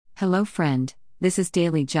Hello friend, this is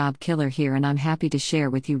Daily Job Killer here and I'm happy to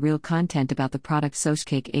share with you real content about the product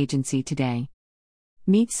Socialcake Agency today.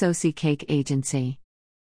 Meet Socialcake Agency.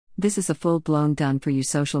 This is a full-blown done-for-you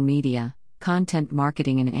social media, content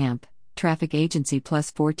marketing and AMP, traffic agency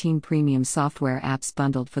plus 14 premium software apps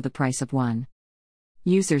bundled for the price of one.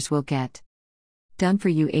 Users will get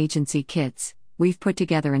done-for-you agency kits. We've put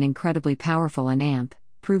together an incredibly powerful and AMP,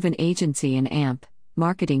 proven agency and AMP,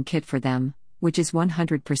 marketing kit for them, which is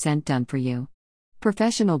 100% done for you.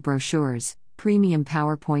 Professional brochures, premium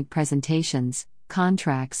PowerPoint presentations,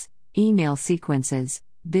 contracts, email sequences,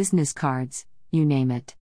 business cards, you name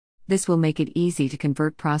it. This will make it easy to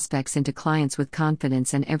convert prospects into clients with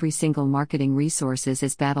confidence, and every single marketing resources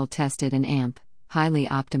is battle-tested and AMP, highly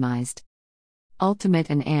optimized.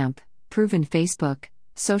 Ultimate and AMP, proven Facebook,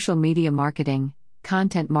 social media marketing,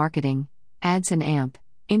 content marketing, ads and AMP,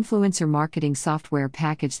 influencer marketing software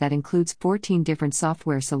package that includes 14 different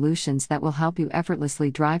software solutions that will help you effortlessly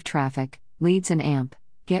drive traffic, leads and AMP,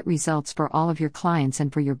 get results for all of your clients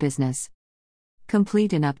and for your business.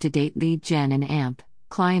 Complete and up-to-date lead gen and AMP,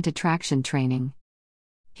 client attraction training.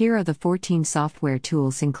 Here are the 14 software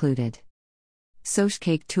tools included.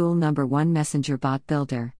 Socialcake Tool Number 1 Messenger Bot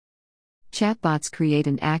Builder. Chatbots create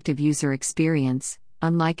an active user experience,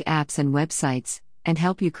 unlike apps and websites, and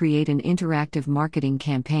help you create an interactive marketing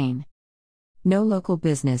campaign. No local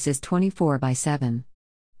business is 24/7.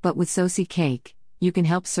 But with Socialcake, you can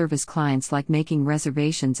help service clients like making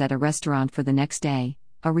reservations at a restaurant for the next day,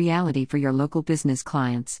 a reality for your local business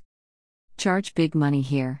clients. Charge big money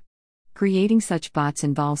here. Creating such bots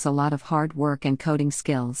involves a lot of hard work and coding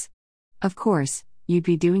skills. Of course, you'd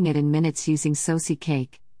be doing it in minutes using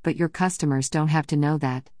Socialcake, but your customers don't have to know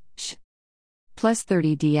that. Plus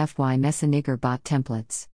 30 DFY Messenger bot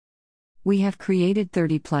templates. We have created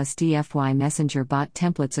 30 plus DFY Messenger bot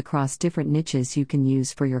templates across different niches you can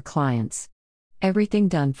use for your clients. Everything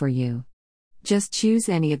done for you. Just choose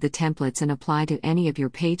any of the templates and apply to any of your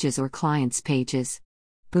pages or clients' pages.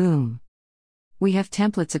 Boom. We have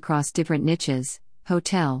templates across different niches: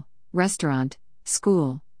 hotel, restaurant,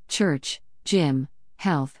 school, church, gym,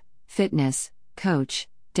 health, fitness, coach,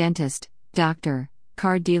 dentist, doctor,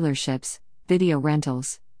 car dealerships, video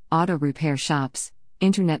rentals, auto repair shops,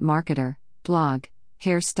 internet marketer, blog,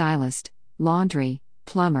 hairstylist, laundry,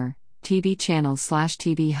 plumber, TV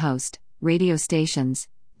channel/TV host, radio stations,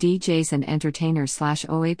 DJs and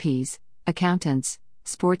entertainers/OAPs, accountants,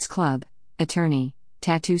 sports club, attorney,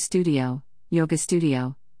 tattoo studio, yoga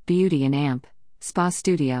studio, beauty and AMP, spa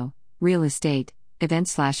studio, real estate,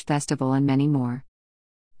 event/festival and many more.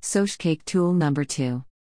 Socialcake Tool Number 2.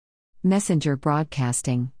 Messenger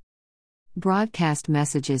Broadcasting. Broadcast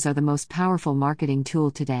messages are the most powerful marketing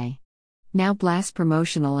tool today. Now blast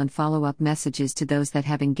promotional and follow-up messages to those that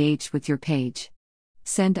have engaged with your page.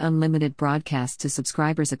 Send unlimited broadcasts to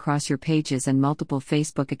subscribers across your pages and multiple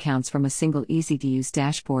Facebook accounts from a single easy-to-use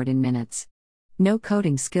dashboard in minutes. No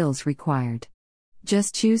coding skills required.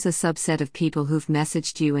 Just choose a subset of people who've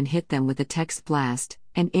messaged you and hit them with a text blast,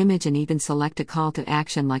 an image, and even select a call to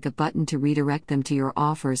action like a button to redirect them to your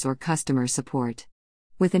offers or customer support.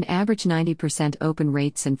 With an average 90% open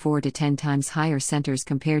rates and 4 to 10 times higher centers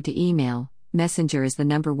compared to email, Messenger is the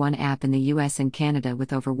number one app in the US and Canada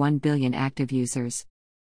with over 1 billion active users.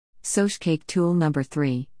 Socialcake Tool Number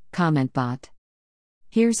 3, Comment Bot.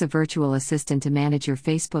 Here's a virtual assistant to manage your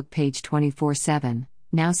Facebook page 24/7.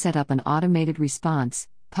 Now set up an automated response,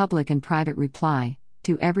 public and private reply,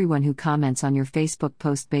 to everyone who comments on your Facebook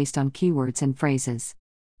post based on keywords and phrases.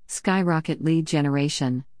 Skyrocket lead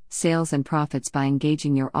generation, sales and profits by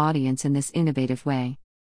engaging your audience in this innovative way.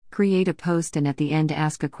 Create a post and at the end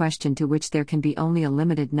ask a question to which there can be only a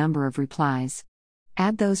limited number of replies.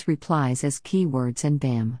 Add those replies as keywords and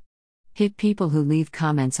bam. Hit people who leave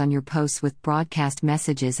comments on your posts with broadcast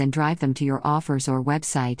messages and drive them to your offers or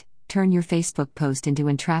website. Turn your Facebook post into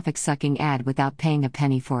a traffic-sucking ad without paying a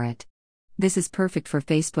penny for it. This is perfect for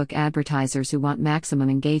Facebook advertisers who want maximum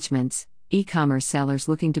engagements, e-commerce sellers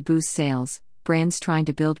looking to boost sales, brands trying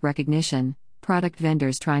to build recognition, product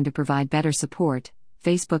vendors trying to provide better support,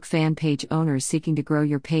 Facebook fan page owners seeking to grow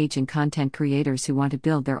your page, and content creators who want to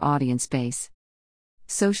build their audience base.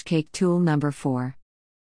 Socialcake Tool Number 4.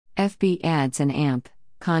 FB Ads and AMP,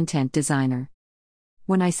 Content Designer.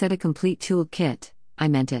 When I said a complete toolkit, I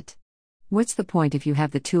meant it. What's the point if you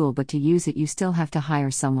have the tool but to use it you still have to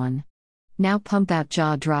hire someone? Now pump out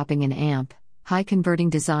jaw-dropping and AMP,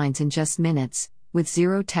 high-converting designs in just minutes, with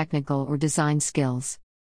zero technical or design skills.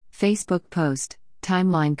 Facebook post,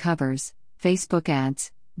 timeline covers, Facebook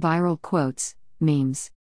ads, viral quotes,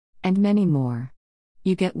 memes, and many more.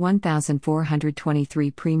 You get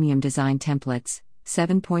 1,423 premium design templates,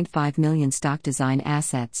 7.5 million stock design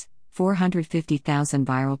assets, 450,000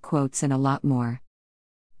 viral quotes, and a lot more.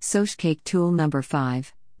 Socialcake tool number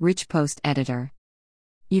 5, Rich Post Editor.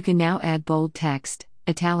 You can now add bold text,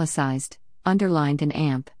 italicized, underlined, and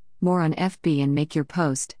amp more on FB and make your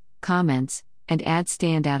post, comments, and ads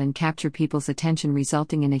stand out and capture people's attention,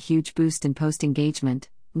 resulting in a huge boost in post engagement,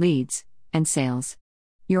 leads, and sales.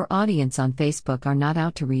 Your audience on Facebook are not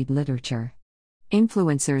out to read literature.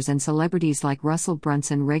 Influencers and celebrities like Russell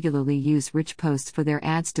Brunson regularly use rich posts for their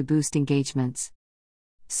ads to boost engagements.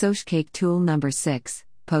 Socialcake tool number 6,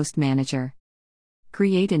 Post Manager.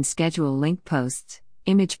 Create and schedule link posts,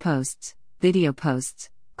 image posts, video posts,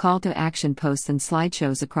 call to action posts, and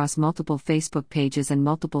slideshows across multiple Facebook pages and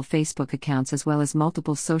multiple Facebook accounts, as well as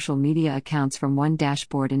multiple social media accounts from one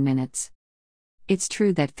dashboard in minutes. It's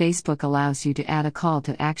true that Facebook allows you to add a call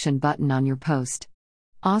to action button on your post.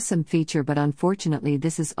 Awesome feature, but unfortunately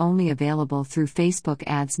this is only available through Facebook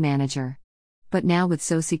Ads Manager. But now with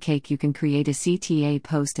Socialcake you can create a CTA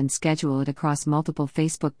post and schedule it across multiple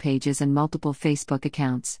Facebook pages and multiple Facebook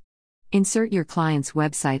accounts. Insert your client's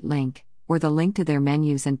website link, or the link to their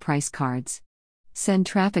menus and price cards. Send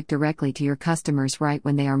traffic directly to your customers right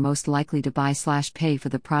when they are most likely to buy/pay for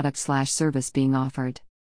the product/service being offered.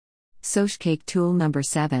 Socialcake tool number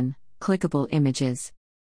 7, Clickable Images.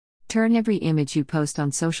 Turn every image you post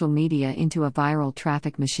on social media into a viral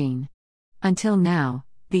traffic machine. Until now,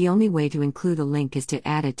 the only way to include a link is to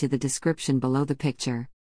add it to the description below the picture.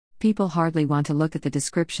 People hardly want to look at the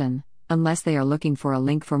description, unless they are looking for a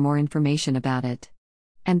link for more information about it.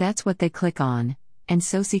 And that's what they click on, and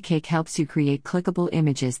Socialcake helps you create clickable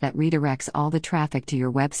images that redirects all the traffic to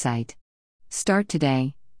your website. Start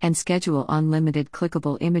today, and schedule unlimited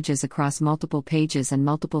clickable images across multiple pages and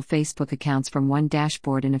multiple Facebook accounts from one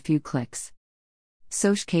dashboard in a few clicks.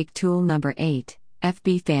 Socialcake tool number 8,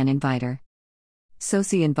 FB Fan Inviter.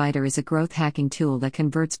 Soci Inviter is a growth hacking tool that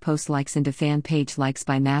converts post likes into fan page likes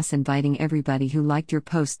by mass inviting everybody who liked your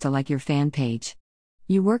post to like your fan page.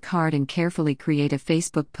 You work hard and carefully create a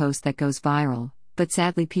Facebook post that goes viral, but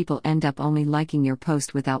sadly people end up only liking your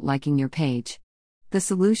post without liking your page. The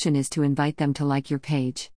solution is to invite them to like your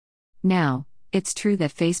page. Now, it's true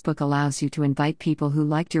that Facebook allows you to invite people who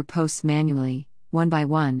liked your posts manually, one by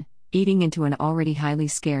one, eating into an already highly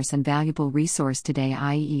scarce and valuable resource today,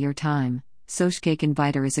 i.e. your time. Socialcake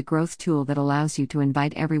Inviter is a growth tool that allows you to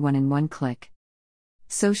invite everyone in one click.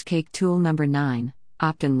 Socialcake tool number 9,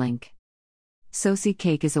 Opt-in Link.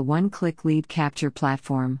 Socialcake is a one-click lead capture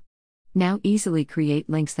platform. Now easily create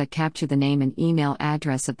links that capture the name and email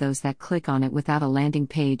address of those that click on it without a landing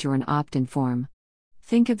page or an opt-in form.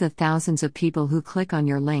 Think of the thousands of people who click on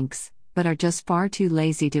your links, but are just far too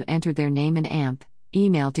lazy to enter their name and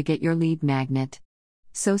email to get your lead magnet.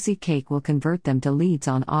 Socialcake will convert them to leads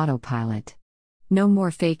on autopilot. No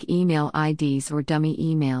more fake email IDs or dummy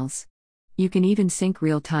emails. You can even sync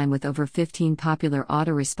real-time with over 15 popular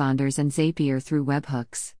autoresponders and Zapier through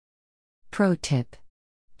webhooks. Pro tip: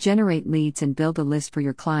 generate leads and build a list for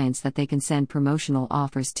your clients that they can send promotional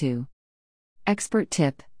offers to. Expert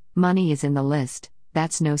tip: money is in the list,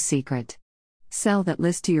 that's no secret. Sell that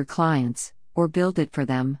list to your clients, or build it for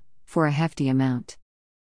them, for a hefty amount.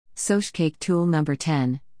 Socialcake tool number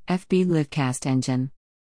 10, FB Livecast Engine.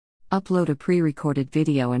 Upload a pre-recorded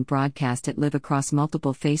video and broadcast it live across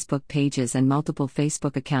multiple Facebook pages and multiple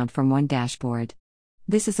Facebook accounts from one dashboard.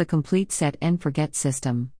 This is a complete set and forget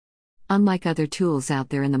system. Unlike other tools out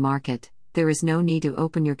there in the market, there is no need to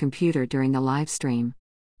open your computer during the live stream.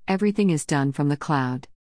 Everything is done from the cloud.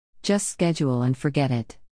 Just schedule and forget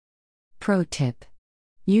it. Pro tip: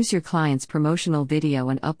 use your client's promotional video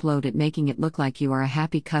and upload it, making it look like you are a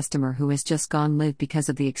happy customer who has just gone live because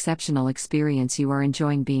of the exceptional experience you are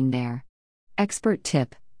enjoying being there. Expert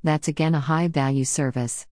tip: that's again a high-value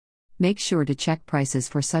service. Make sure to check prices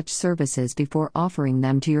for such services before offering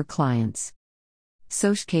them to your clients.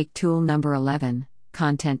 Socialcake tool number 11,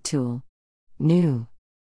 Content Tool. New.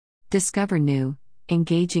 Discover new,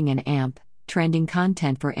 engaging and trending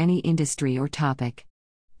content for any industry or topic.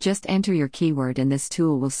 Just enter your keyword and this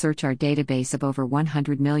tool will search our database of over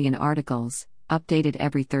 100 million articles, updated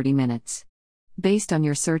every 30 minutes. Based on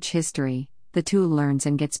your search history, the tool learns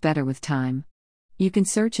and gets better with time. You can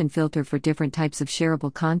search and filter for different types of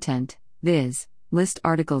shareable content, viz., list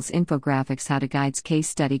articles, infographics, how-to guides, case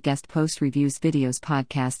study, guest post, reviews, videos,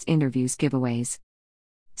 podcasts, interviews, giveaways.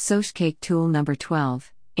 Socialcake tool number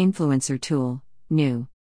 12, Influencer Tool, New.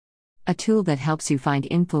 A tool that helps you find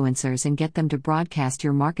influencers and get them to broadcast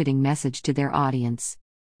your marketing message to their audience.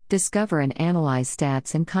 Discover and analyze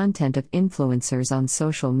stats and content of influencers on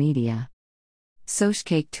social media.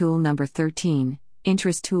 Socialcake tool number 13,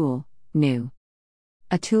 Interest Tool, New.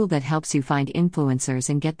 a tool that helps you find influencers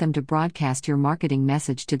and get them to broadcast your marketing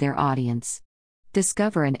message to their audience.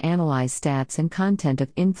 Discover and analyze stats and content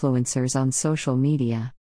of influencers on social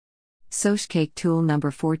media. Socialcake tool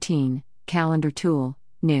number 14, Calendar tool,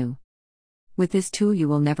 new. With this tool you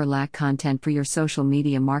will never lack content for your social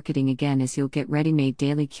media marketing again, as you'll get ready-made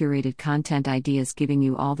daily curated content ideas giving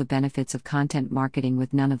you all the benefits of content marketing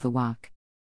with none of the walk.